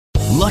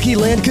Lucky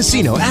Land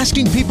Casino,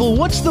 asking people,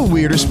 what's the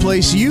weirdest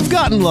place you've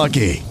gotten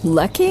lucky?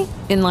 Lucky?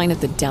 In line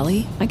at the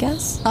deli, I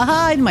guess?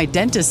 Aha, in my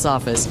dentist's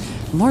office.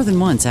 More than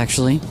once,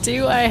 actually.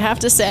 Do I have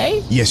to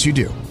say? Yes, you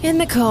do. In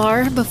the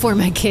car before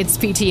my kids'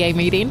 PTA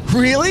meeting.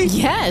 Really?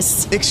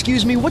 Yes.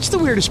 Excuse me, what's the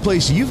weirdest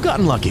place you've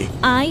gotten lucky?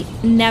 I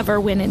never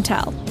win and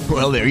tell.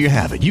 Well, there you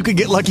have it. You can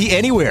get lucky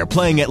anywhere,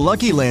 playing at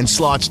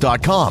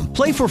LuckyLandSlots.com.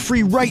 Play for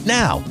free right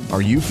now.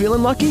 Are you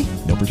feeling lucky?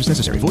 No purchase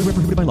necessary. Void where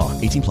prohibited by law.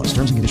 18 plus.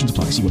 Terms and conditions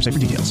apply. See website for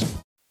details.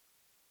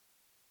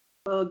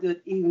 Well,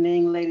 good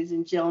evening, ladies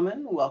and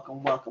gentlemen.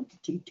 Welcome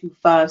to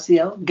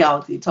T25CL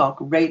Galaxy Talk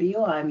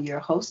Radio. I'm your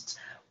host,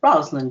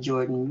 Rosalind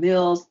Jordan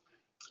Mills.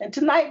 And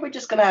tonight we're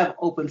just going to have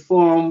open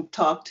forum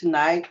talk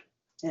tonight.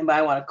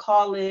 Anybody want to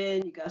call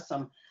in? You got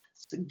some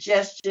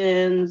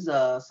suggestions,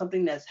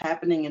 something that's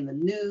happening in the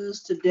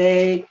news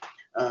today,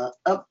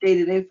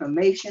 updated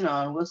information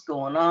on what's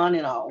going on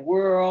in our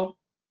world.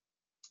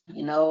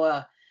 You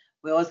know,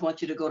 we always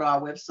want you to go to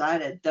our website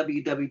at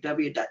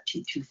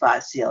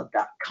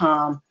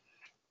www.t25cl.com.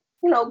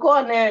 You know, go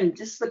on there and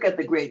just look at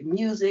the great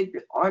music,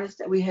 the artists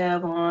that we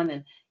have on,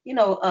 and, you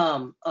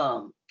know,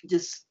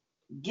 just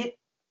get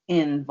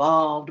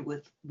involved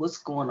with what's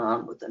going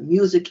on with the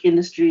music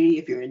industry.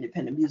 If you're an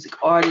independent music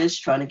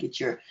artist trying to get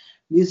your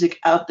music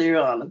out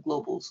there on a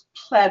global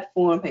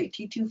platform, hey,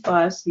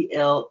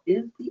 T25CL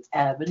is the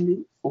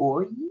avenue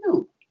for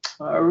you.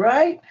 All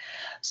right.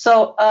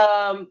 So,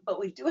 but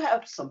we do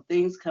have some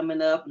things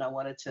coming up, and I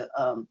wanted to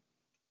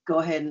go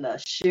ahead and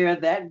share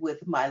that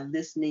with my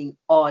listening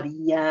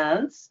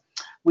audience.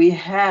 We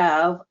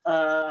have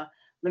let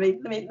me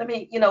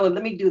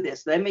do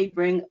this. Let me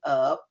bring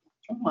up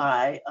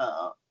my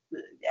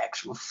the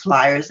actual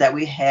flyers that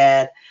we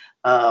had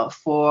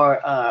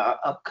for our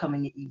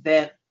upcoming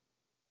event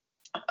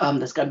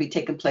that's going to be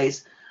taking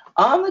place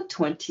on the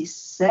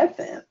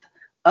 27th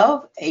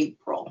of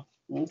April.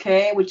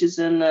 Okay, which is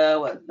in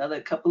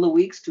another couple of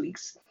weeks, 2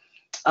 weeks.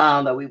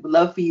 That we would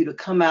love for you to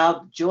come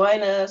out,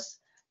 join us,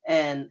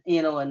 and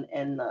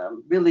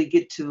really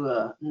get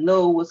to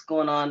know what's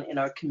going on in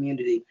our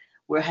community.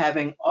 We're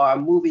having our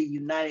movie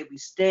United We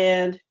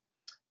Stand,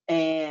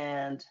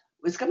 and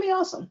it's gonna be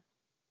awesome.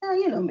 Yeah,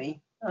 you know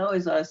me. I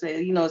always say,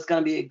 you know, it's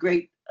gonna be a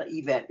great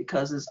event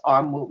because it's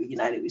our movie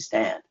United We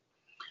Stand.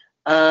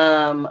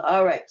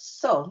 All right,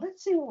 so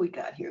let's see what we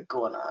got here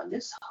going on.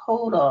 Just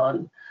hold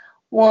on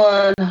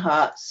one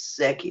hot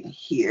second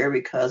here,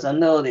 because I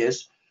know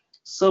there's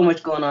so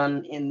much going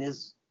on in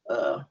this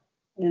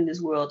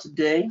world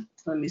today.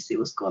 Let me see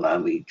what's going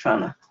on. We're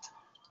trying to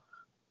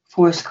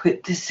force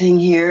quit this thing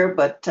here,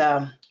 but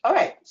all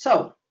right.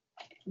 So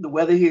the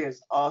weather here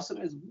is awesome.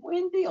 It's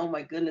windy. Oh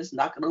my goodness,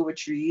 knocking over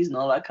trees and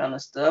all that kind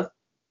of stuff.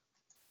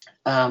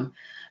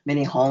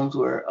 Many homes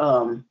were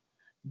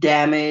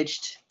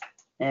damaged,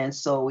 and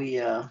so we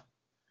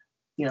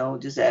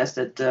just ask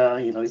that,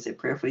 we say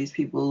prayer for these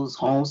people whose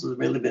homes have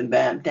really been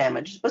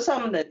damaged, but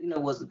some that,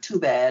 wasn't too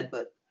bad,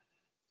 but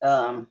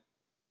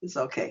it's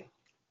okay.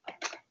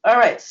 All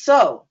right,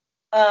 so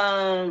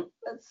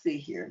let's see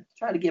here.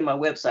 Trying to get my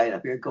website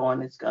up here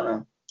going. It's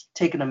gonna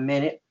taking a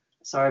minute.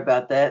 Sorry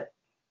about that.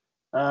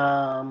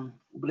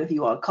 But if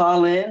you want to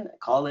call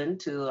in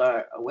to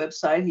our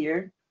website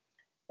here,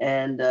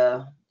 and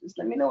just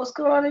let me know what's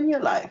going on in your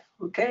life.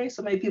 Okay,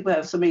 so many people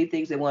have so many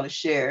things they want to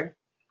share.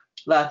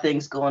 A lot of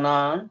things going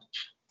on,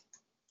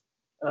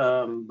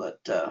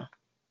 but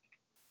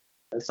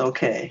that's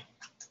okay.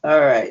 All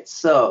right,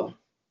 so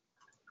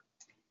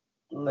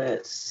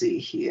let's see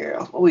here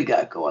what we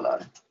got going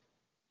on.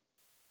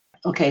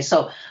 Okay,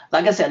 so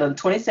like I said, on the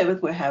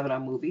 27th, we're having our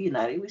movie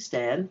United We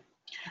Stand,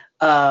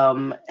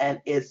 and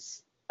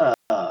it's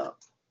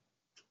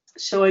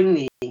showing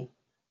the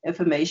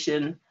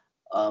information,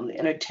 the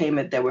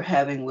entertainment that we're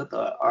having with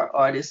our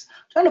artists.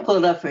 I'm trying to pull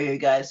it up for you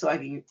guys so I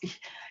can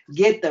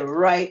get the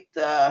right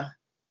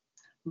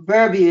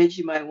verbiage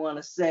you might want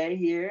to say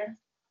here,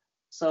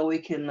 so we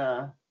can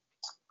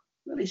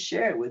really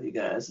share it with you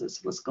guys.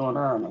 That's what's going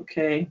on.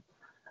 Okay,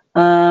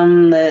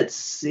 let's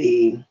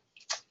see.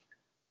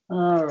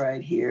 All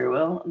right, here.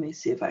 Well, let me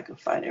see if I can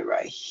find it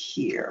right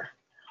here.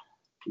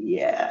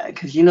 Yeah,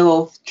 because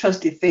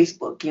trusty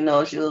Facebook,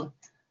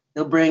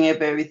 they'll bring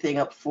everything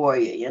up for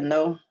you, And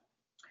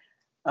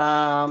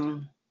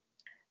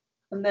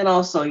then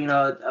also,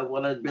 I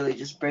want to really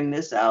just bring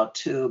this out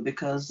too,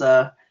 because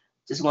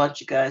just want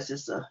you guys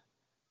just to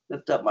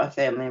lift up my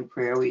family in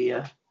prayer. We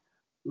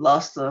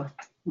lost the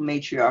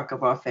matriarch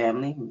of our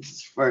family,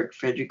 Mrs.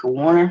 Frederica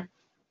Warner.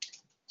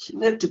 She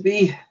lived to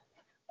be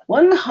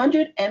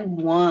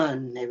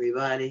 101,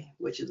 everybody,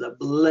 which is a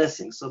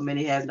blessing. So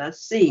many have not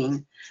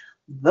seen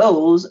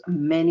those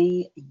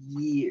many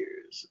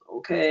years.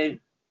 Okay.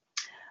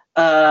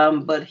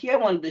 But here I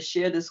wanted to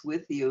share this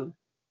with you.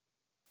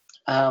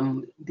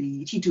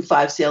 The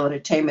T25CL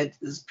Entertainment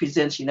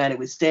presents United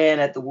We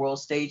Stand at the World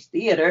Stage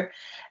Theater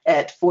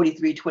at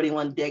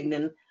 4321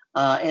 Degnan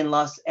in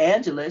Los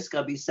Angeles. It's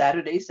going to be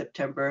Saturday,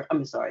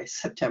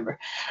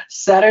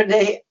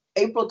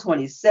 April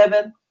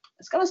 27th.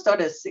 It's going to start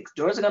at 6.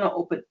 Doors are going to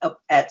open up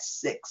at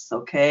 6,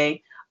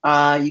 okay?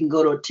 You can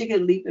go to a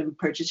Ticket Leap and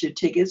purchase your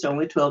tickets,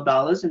 only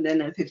 $12, and then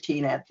they're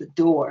 $15 at the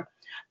door.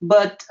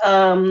 But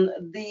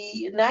the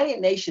United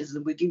Nations,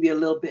 we'll give you a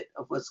little bit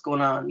of what's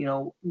going on,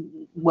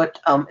 what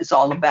it's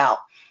all about.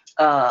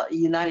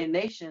 United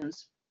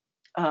Nations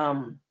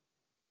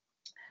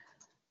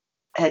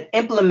had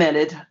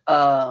implemented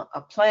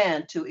a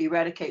plan to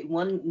eradicate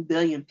 1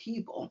 billion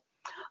people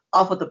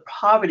off of the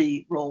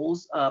poverty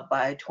rolls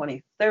by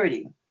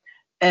 2030.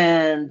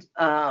 And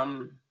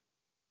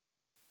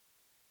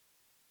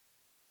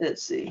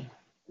let's see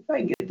if I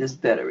can get this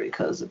better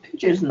because the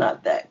picture is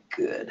not that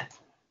good.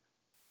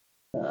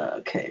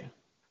 Okay.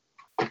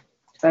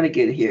 Trying to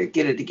get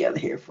it together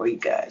here for you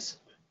guys.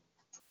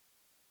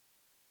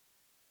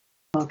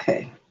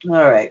 Okay.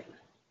 All right.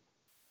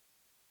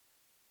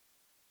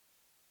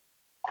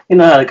 You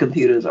know how the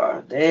computers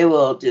are. They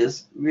will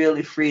just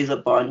really freeze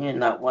up on you and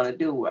not want to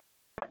do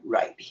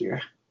right here.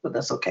 But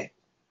that's okay.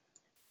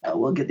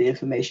 We'll get the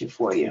information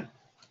for you.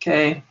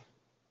 Okay.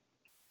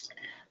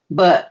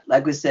 But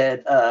like we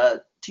said,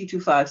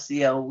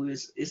 T25CL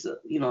is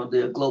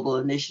the global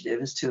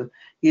initiative is to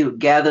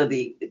gather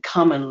the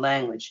common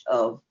language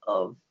of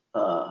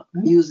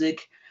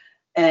music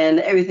and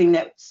everything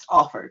that's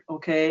offered,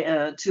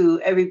 okay,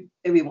 to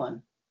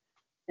everyone.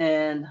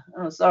 And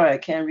I'm sorry, I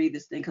can't read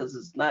this thing because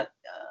it's not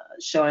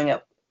showing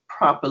up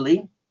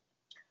properly.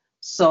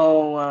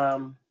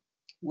 So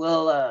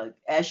we'll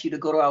ask you to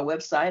go to our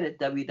website at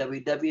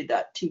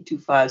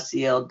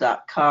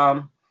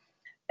www.t25cl.com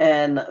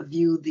and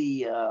view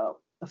the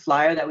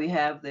flyer that we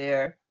have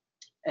there,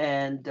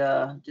 and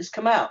just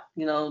come out.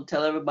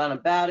 Tell everybody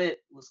about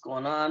it. What's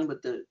going on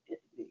with the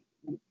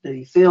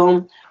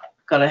film?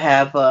 Gonna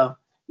have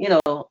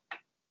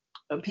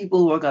people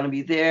who are gonna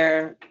be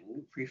there,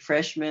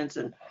 refreshments,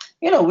 and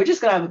we're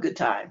just gonna have a good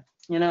time.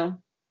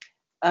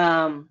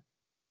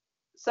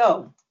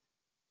 So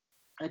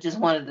I just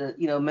wanted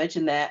to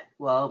mention that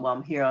while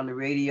I'm here on the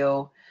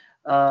radio.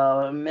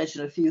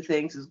 Mention a few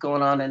things that's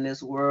going on in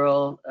this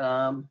world.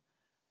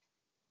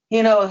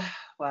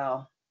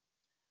 Wow.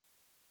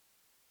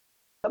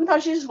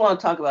 Sometimes you just want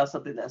to talk about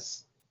something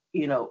that's,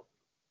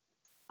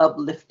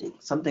 uplifting,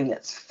 something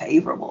that's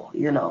favorable,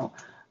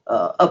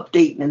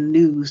 updating the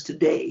news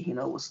today,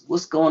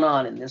 what's going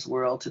on in this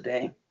world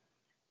today.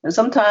 And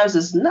sometimes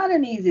it's not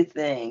an easy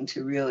thing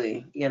to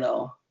really,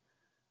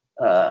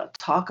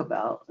 talk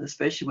about,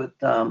 especially with,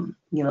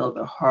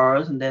 the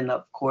horrors. And then,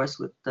 of course,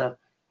 with the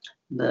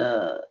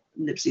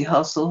Nipsey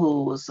Hussle,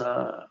 who was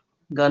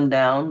gunned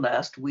down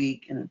last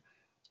week, and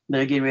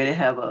they're getting ready to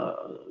have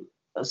a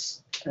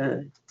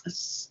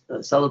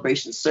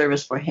celebration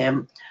service for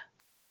him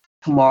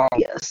tomorrow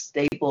at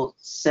Staples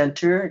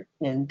Center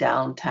in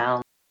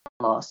downtown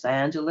Los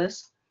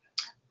Angeles.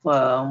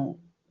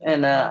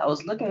 And I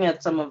was looking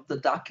at some of the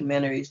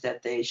documentaries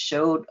that they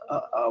showed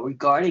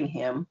regarding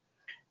him,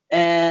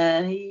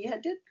 and he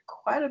did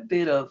quite a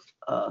bit of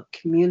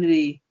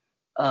community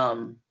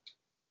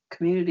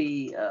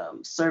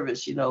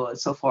service,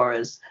 so far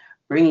as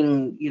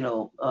bringing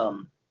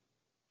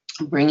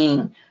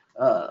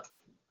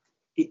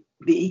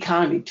the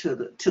economy to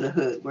the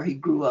hood where he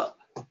grew up.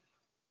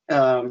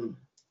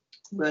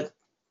 But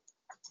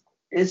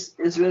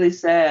it's really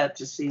sad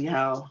to see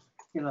how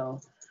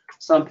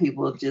some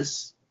people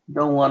just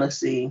don't want to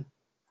see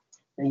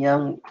a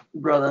young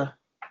brother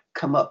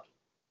come up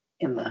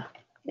in the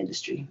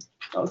industry,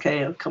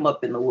 okay, or come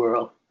up in the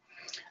world.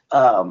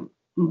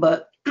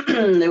 But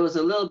there was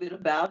a little bit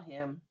about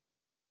him,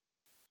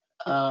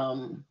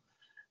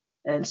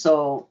 and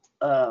so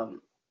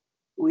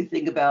we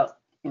think about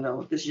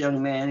this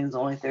young man. He was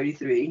only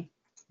 33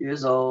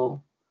 years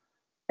old,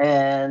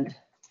 and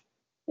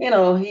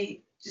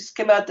he just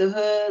came out the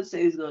hood, said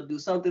he's gonna do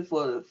something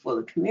for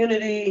the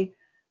community.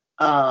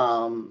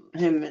 Him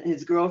and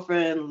his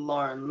girlfriend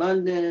Lauren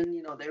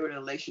London, they were in a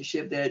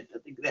relationship that I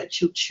think they had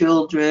 2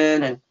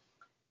 children, and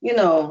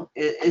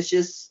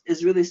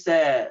it's really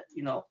sad.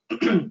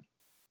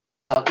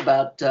 Talk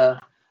about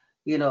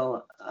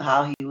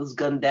how he was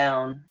gunned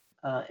down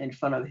in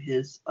front of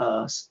his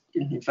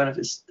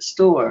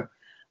store.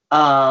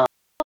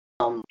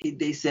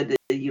 They said that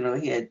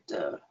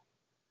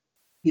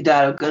he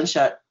died of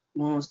gunshot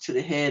wounds to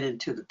the head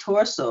and to the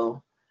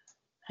torso,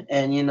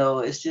 and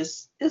it's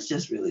just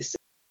really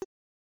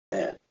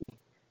sad,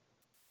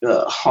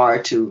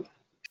 hard to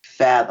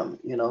fathom,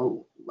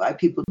 why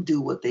people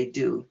do what they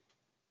do.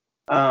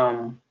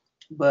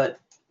 But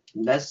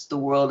that's the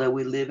world that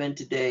we live in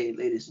today,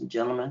 ladies and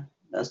gentlemen.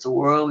 That's the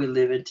world we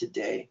live in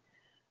today.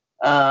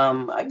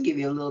 I can give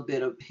you a little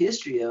bit of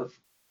history of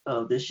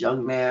this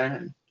young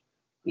man,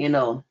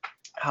 and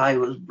how he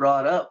was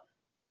brought up.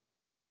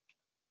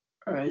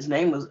 His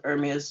name was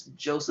Ermias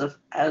Joseph,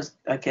 as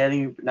I can't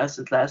even pronounce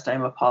his last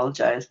name, I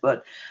apologize,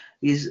 but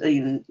he's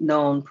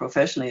known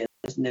professionally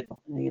as Nip,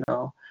 and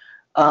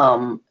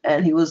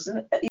he was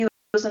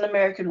an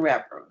American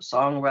rapper,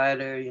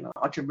 songwriter,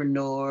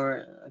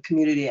 entrepreneur,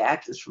 community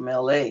activist from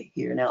LA,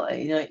 here in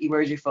LA,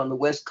 emerging from the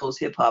West Coast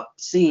hip hop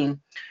scene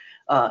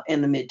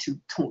in the mid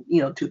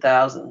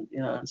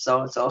 2000s,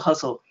 so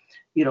Hussle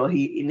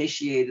he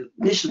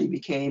initially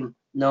became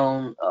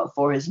known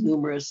for his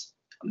numerous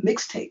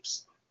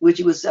mixtapes, which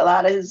he would sell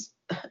out of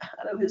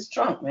his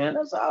trunk, man.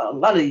 That's how a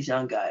lot of these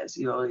young guys,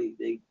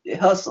 they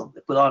hustle,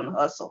 they put on the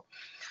hustle.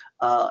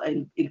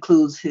 And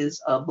includes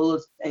his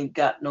Bullets Ain't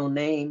Got No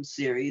Name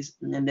series,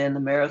 and then the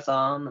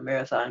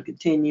Marathon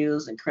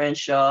Continues, and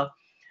Crenshaw,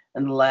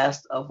 and the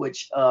last of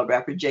which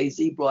rapper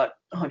Jay-Z brought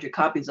 100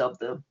 copies of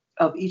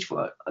each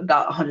for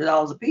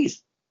 $100 a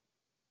piece.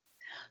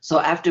 So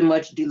after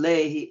much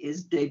delay,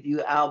 his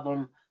debut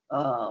album,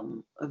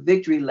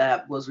 Victory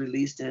Lap, was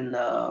released in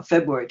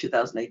February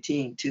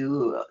 2018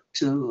 to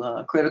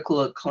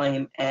critical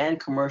acclaim and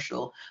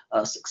commercial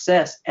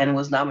success, and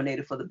was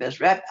nominated for the Best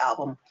Rap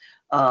Album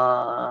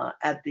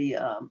at the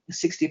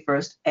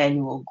 61st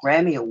Annual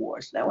Grammy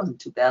Awards. That was in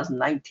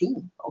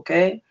 2019,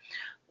 okay?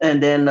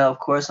 And then, of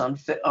course, on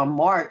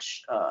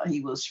March,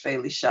 he was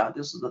fatally shot.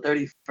 This was the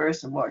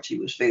 31st of March. He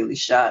was fatally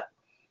shot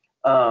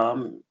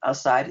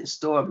outside his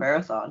store,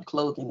 Marathon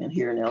Clothing, and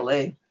here in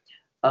LA.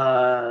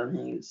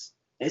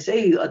 They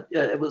say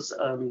it was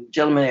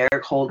gentleman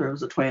Eric Holder, who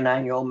was a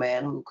 29-year-old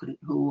man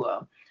who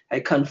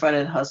had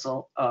confronted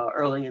Hustle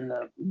early in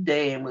the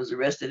day and was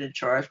arrested and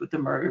charged with the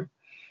murder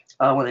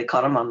when they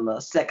caught him on the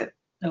 2nd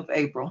of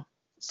April.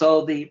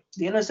 So the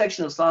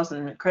intersection of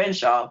Slauson and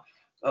Crenshaw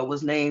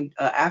was named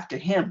after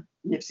him,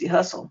 Nipsey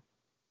Hussle.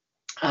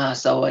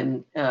 So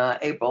in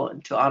April,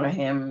 and to honor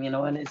him,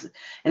 and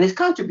his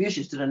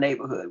contributions to the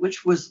neighborhood,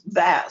 which was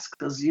vast,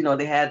 because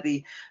they had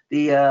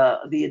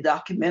the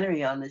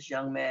documentary on this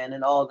young man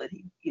and all that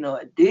he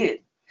did.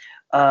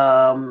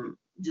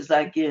 Just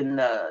like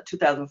in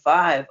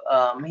 2005,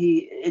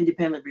 he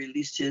independently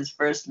released his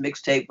first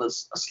mixtape,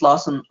 was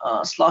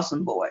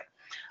Slauson Boy,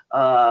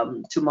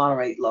 to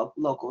moderate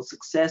local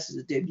success.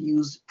 His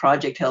debut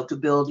project helped to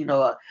build,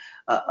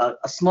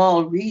 a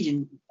small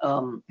region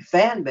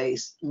fan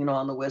base,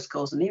 on the West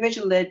Coast, and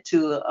eventually led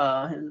to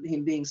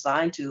him being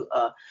signed to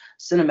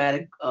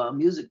Cinematic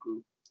Music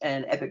Group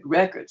and Epic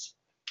Records.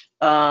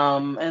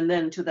 And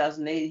then in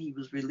 2008, he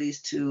was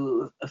released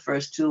to the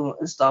first 2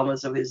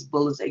 installments of his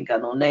Bullets Ain't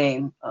Got No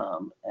Name,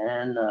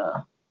 and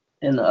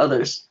the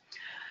others.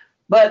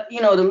 But,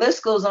 the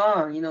list goes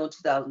on.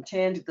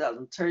 2010,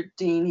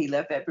 2013, he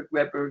left Epic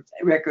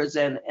Records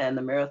and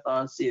the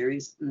Marathon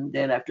series. And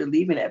then after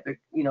leaving Epic,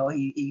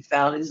 he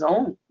found his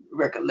own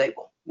record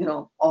label,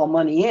 All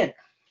Money In.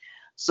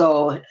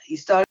 So he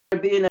started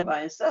being there by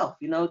himself,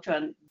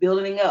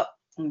 building up.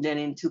 And then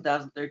in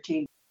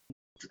 2013,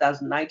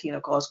 2019,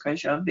 of course,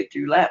 Crenshaw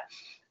Victory Lap.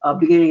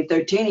 Beginning in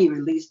 2013, he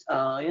released,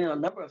 a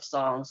number of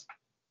songs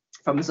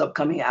from his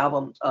upcoming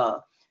album,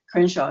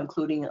 Crenshaw,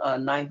 including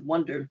Ninth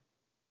Wonder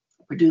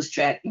produced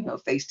track,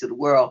 Face the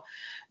World,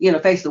 and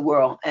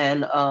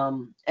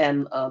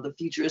the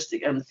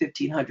futuristic and the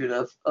 1500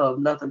 of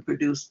Nothing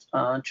produced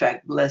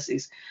track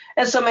Blessings,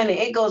 and so many.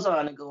 It goes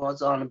on and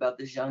goes on about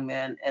this young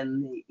man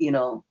and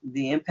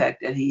the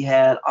impact that he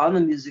had on the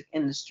music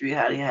industry,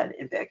 how he had an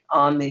impact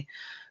on the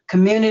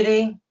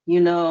community,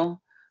 and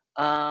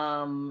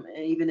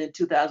even in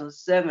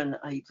 2007,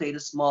 he played a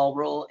small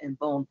role in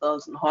Bone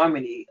Thugs and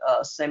Harmony,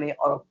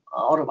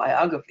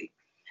 semi-autobiography.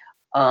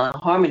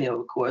 Harmony,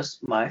 of course,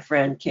 my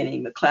friend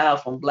Kenny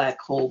McLeod from Black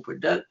Hole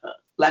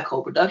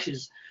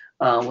Productions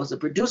was a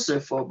producer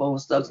for Bone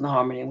Thugs and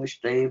Harmony, in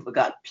which they've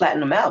got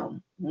platinum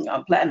album,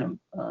 platinum.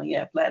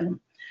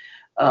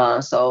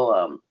 It's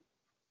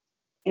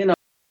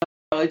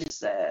just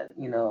sad,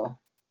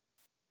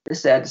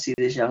 It's sad to see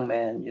this young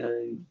man,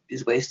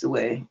 just waste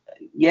away.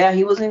 Yeah,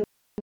 he was in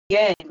the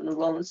game in the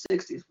rolling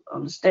 60s,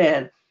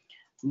 understand,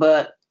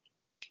 but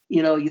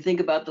you think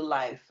about the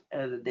life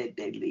that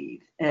they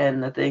lead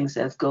and the things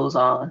that goes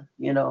on,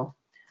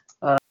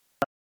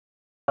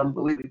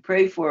 but we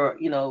pray for,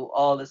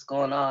 all that's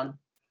going on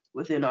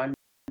within our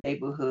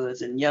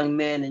neighborhoods, and young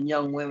men and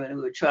young women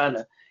who are trying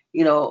to,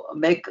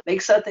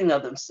 make something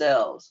of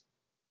themselves,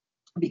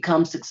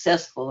 become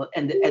successful,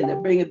 and to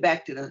bring it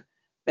back to the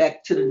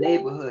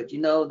neighborhood.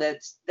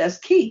 That's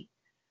key.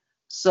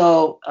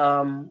 So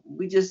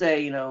we just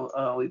say,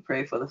 we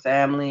pray for the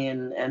family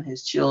and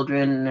his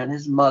children and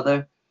his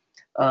mother,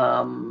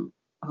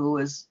 who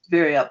is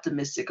very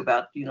optimistic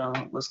about,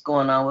 what's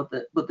going on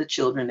with the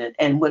children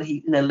and what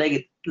the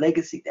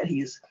legacy that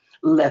he's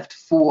left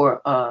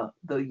for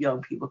the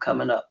young people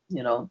coming up,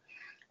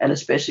 and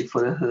especially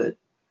for the hood.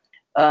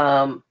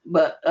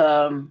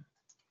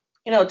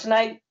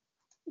 Tonight,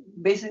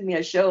 basically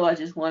a show, I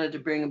just wanted to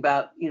bring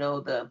about,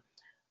 the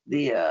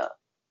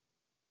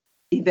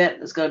event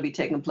that's going to be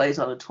taking place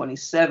on the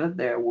 27th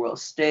there at World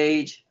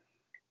Stage,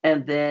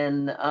 and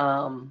then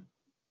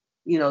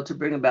to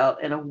bring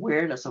about an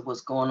awareness of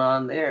what's going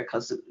on there,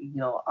 because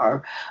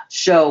our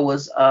show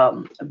was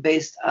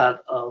based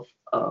out of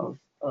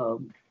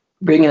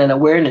bringing an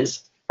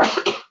awareness of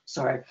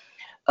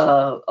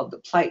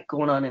the plight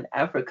going on in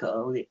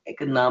Africa, the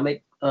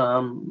economic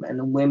and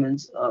the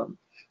women's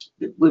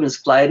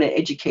plight and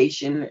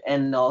education,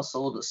 and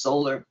also the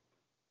solar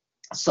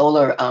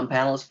solar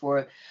panels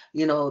for,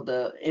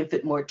 the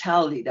infant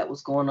mortality that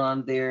was going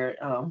on there,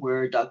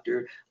 where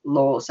Dr.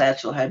 Laurel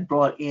Satchel had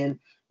brought in,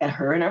 and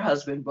her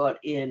husband brought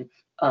in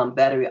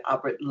battery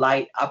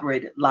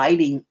operated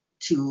lighting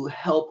to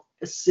help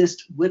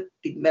assist with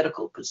the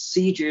medical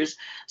procedures.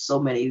 So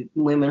many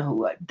women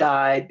who have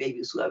died,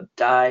 babies who have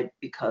died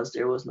because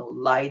there was no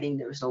lighting,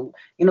 there was no,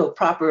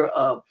 proper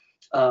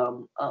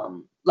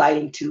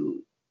lighting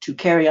to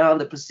carry on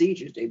the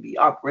procedures. They'd be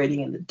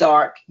operating in the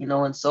dark,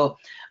 and so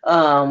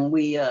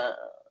we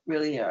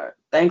really are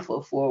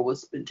thankful for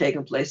what's been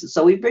taking place. And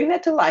so we bring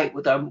that to light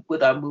with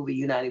our movie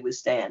United We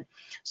Stand.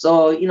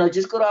 So,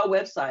 just go to our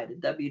website at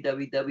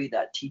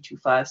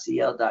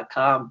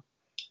www.t25cl.com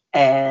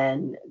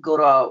and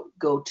go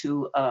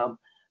to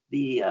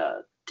the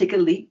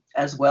Ticket Leap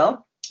as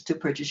well to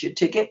purchase your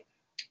ticket.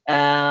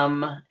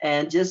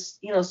 And just,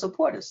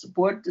 support this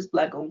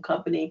Black-owned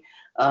company,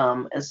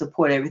 and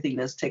support everything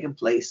that's taking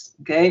place.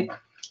 Okay.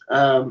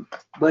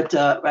 But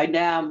right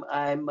now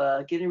I'm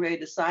getting ready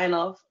to sign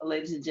off,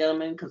 ladies and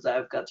gentlemen, because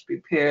I've got to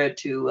prepare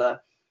to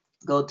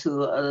go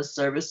to a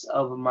service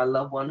of my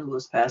loved one who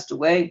has passed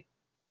away,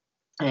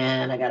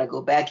 and I got to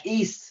go back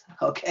east,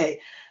 okay,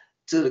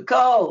 to the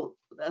cold.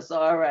 That's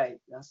all right.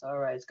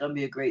 It's going to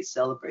be a great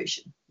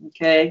celebration.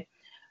 Okay.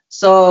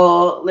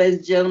 So, ladies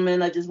and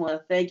gentlemen, I just want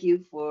to thank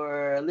you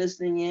for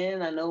listening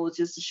in. I know it was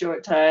just a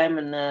short time,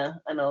 and I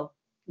know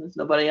there's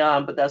nobody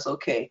on, but that's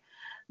okay.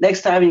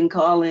 Next time you can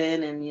call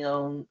in and,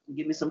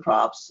 give me some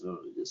props, or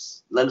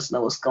just let us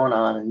know what's going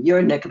on in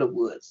your neck of the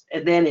woods.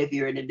 And then if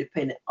you're an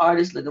independent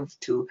artist looking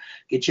to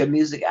get your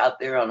music out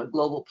there on a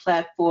global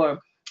platform,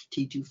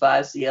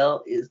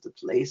 T25CL is the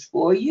place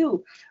for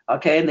you.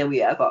 Okay, and then we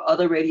have our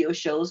other radio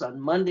shows.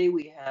 On Monday,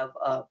 we have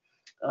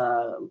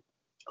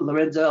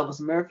Lorenzo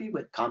Elvis Murphy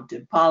with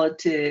Compton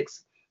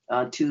Politics.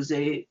 On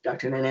Tuesday,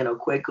 Dr. Nene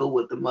Okweko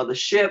with The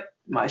Mothership.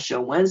 My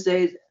show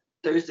Wednesdays.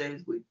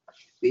 Thursdays, we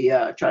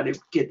try to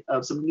get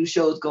some new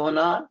shows going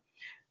on.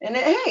 And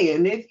then, hey,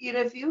 and if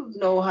you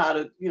know how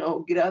to,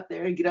 get out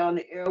there and get on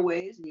the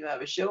airways, and you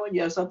have a show and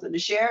you have something to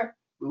share,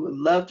 we would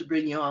love to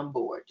bring you on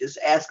board. Just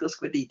ask us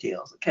for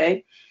details,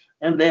 okay?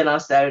 And then on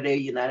Saturday,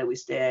 United We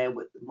Stand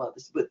with the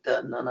mothers, with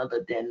none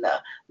other than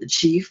the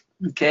chief,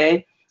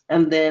 okay?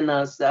 And then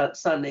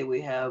Sunday,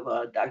 we have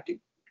Dr.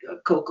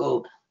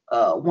 Coco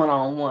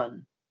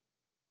one-on-one,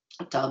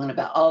 talking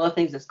about all the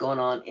things that's going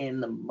on in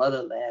the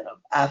motherland of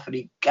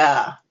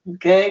Africa,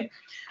 okay?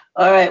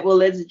 All right, well,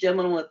 ladies and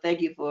gentlemen, I want to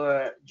thank you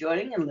for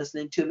joining and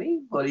listening to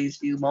me for these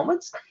few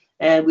moments.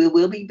 And we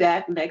will be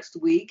back next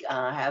week.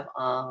 I have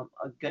a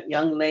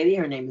young lady.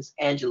 Her name is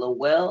Angela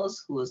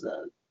Wells, who is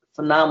a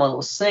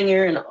phenomenal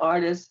singer and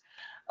artist,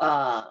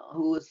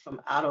 who is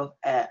from out of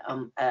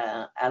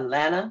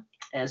Atlanta.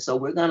 And so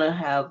we're going to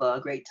have a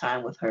great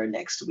time with her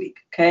next week,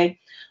 okay?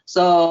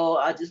 So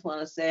I just want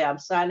to say I'm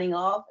signing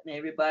off. And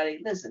everybody,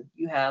 listen,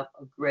 you have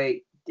a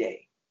great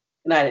day.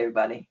 Good night,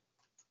 everybody.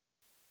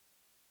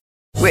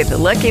 With the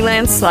Lucky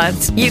Land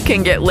Slots, you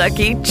can get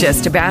lucky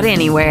just about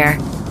anywhere.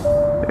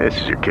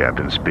 This is your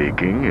captain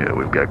speaking.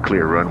 We've got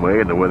clear runway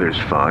and the weather's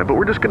fine, but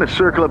we're just going to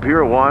circle up here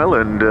a while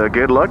and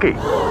get lucky.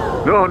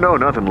 No,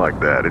 nothing like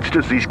that. It's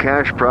just these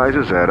cash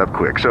prizes add up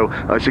quick. So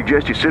I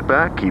suggest you sit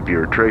back, keep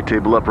your tray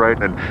table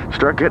upright, and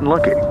start getting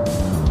lucky.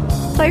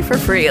 Play for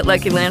free at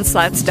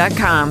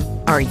LuckyLandSlots.com.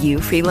 Are you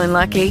feeling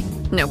lucky?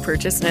 No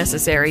purchase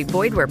necessary.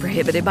 Void where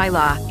prohibited by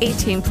law.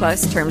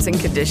 18+ terms and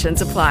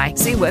conditions apply.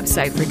 See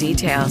website for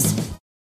details.